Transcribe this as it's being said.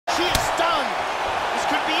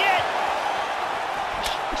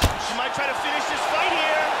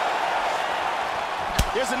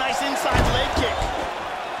a nice inside leg kick.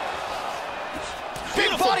 Big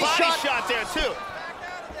Beautiful body shot there, too.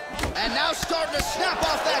 And now starting to snap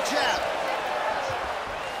off that jab.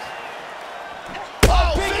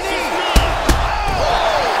 Oh, big knee.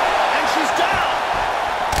 Oh, and she's down.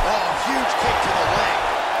 Oh, huge kick to the leg.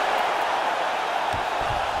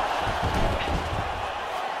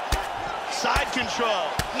 Side control.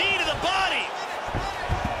 Knee to the body.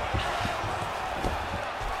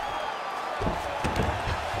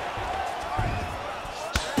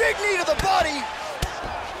 Big knee to the body.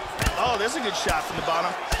 Oh, there's a good shot from the bottom.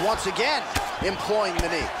 Once again, employing the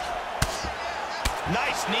knee.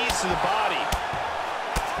 Nice knees to the body.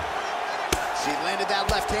 She landed that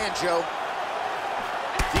left hand, Joe.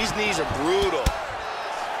 These knees are brutal.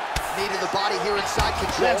 Knee to the body here inside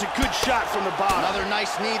control. That's a good shot from the bottom. Another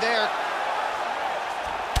nice knee there.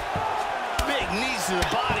 Big knees to the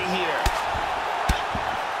body here.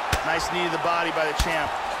 Nice knee to the body by the champ.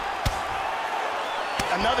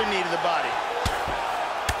 Another knee to the body.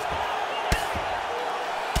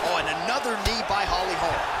 Oh, and another knee by Holly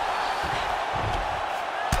Holm.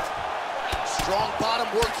 Strong bottom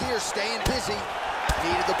work here, staying busy.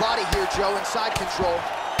 Knee to the body here, Joe, inside control.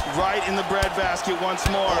 Right in the breadbasket once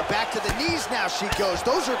more. Oh, back to the knees now she goes.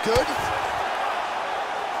 Those are good.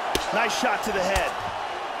 Nice shot to the head.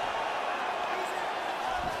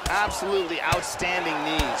 Absolutely outstanding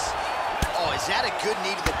knees. Oh, is that a good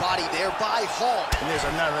knee to the body there by Holm? And there's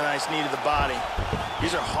another nice knee to the body.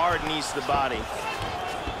 These are hard knees to the body.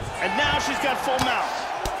 And now she's got full mount.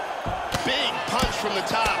 Big punch from the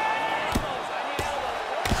top.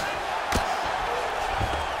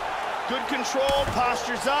 Good control,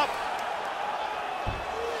 posture's up.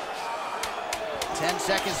 10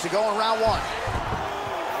 seconds to go in round one.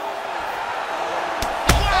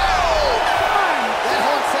 That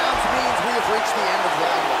horn sounds means we have reached the end of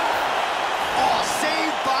round one. Oh,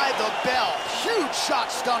 saved by the bell. Huge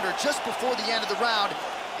shot stunned her just before the end of the round.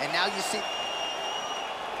 And now you see...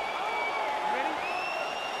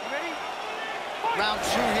 Round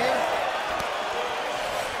two here.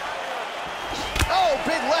 Oh,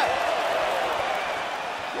 big left.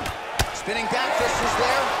 Spinning back fist is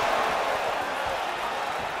there.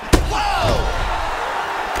 Whoa!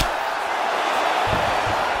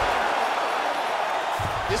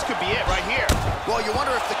 This could be it right here. Well, you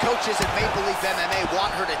wonder if the coaches at Maple Leaf MMA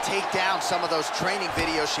want her to take down some of those training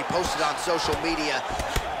videos she posted on social media.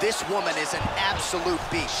 This woman is an absolute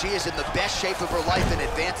beast. She is in the best shape of her life in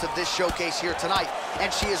advance of this showcase here tonight.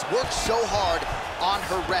 And she has worked so hard on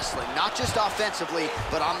her wrestling, not just offensively,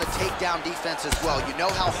 but on the takedown defense as well. You know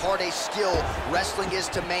how hard a skill wrestling is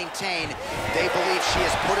to maintain. They believe she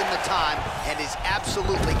has put in the time and is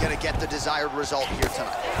absolutely gonna get the desired result here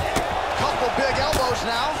tonight. Couple big elbows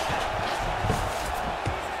now.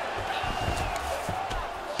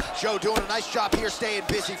 Joe doing a nice job here, staying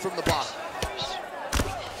busy from the bottom.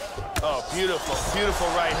 Oh, beautiful, beautiful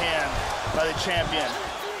right hand by the champion.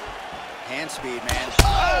 Hand speed, man.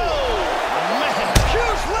 Oh, man.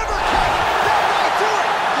 Huge liver kick. That might do it.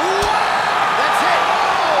 Wow. That's it.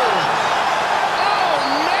 Oh,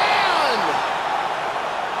 man.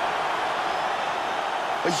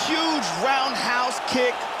 A huge roundhouse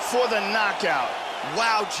kick for the knockout.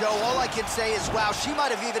 Wow, Joe, all I can say is wow. She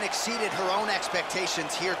might have even exceeded her own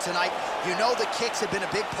expectations here tonight. You know the kicks have been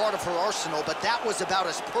a big part of her arsenal, but that was about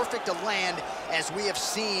as perfect a land as we have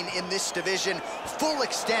seen in this division. Full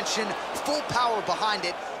extension, full power behind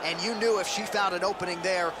it, and you knew if she found an opening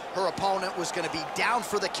there, her opponent was going to be down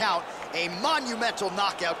for the count. A monumental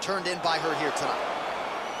knockout turned in by her here tonight.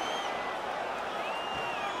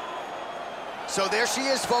 So there she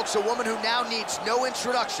is, folks, a woman who now needs no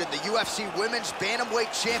introduction, the UFC Women's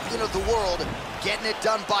Bantamweight Champion of the world, getting it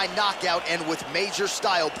done by knockout and with major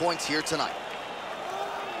style points here tonight.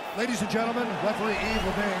 Ladies and gentlemen, referee Yves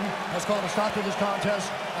Levine has called a stop to this contest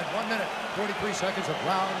at 1 minute, 43 seconds of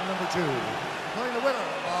round number 2. Declaring the winner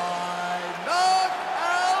by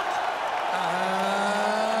knockout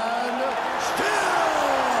and still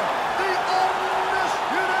the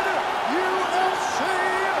undisputed UFC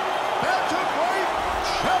Bantamweight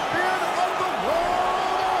Champion of the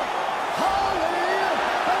world, Holly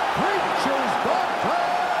the Preacher's Daughter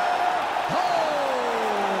Holm.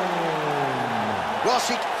 Well,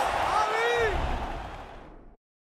 she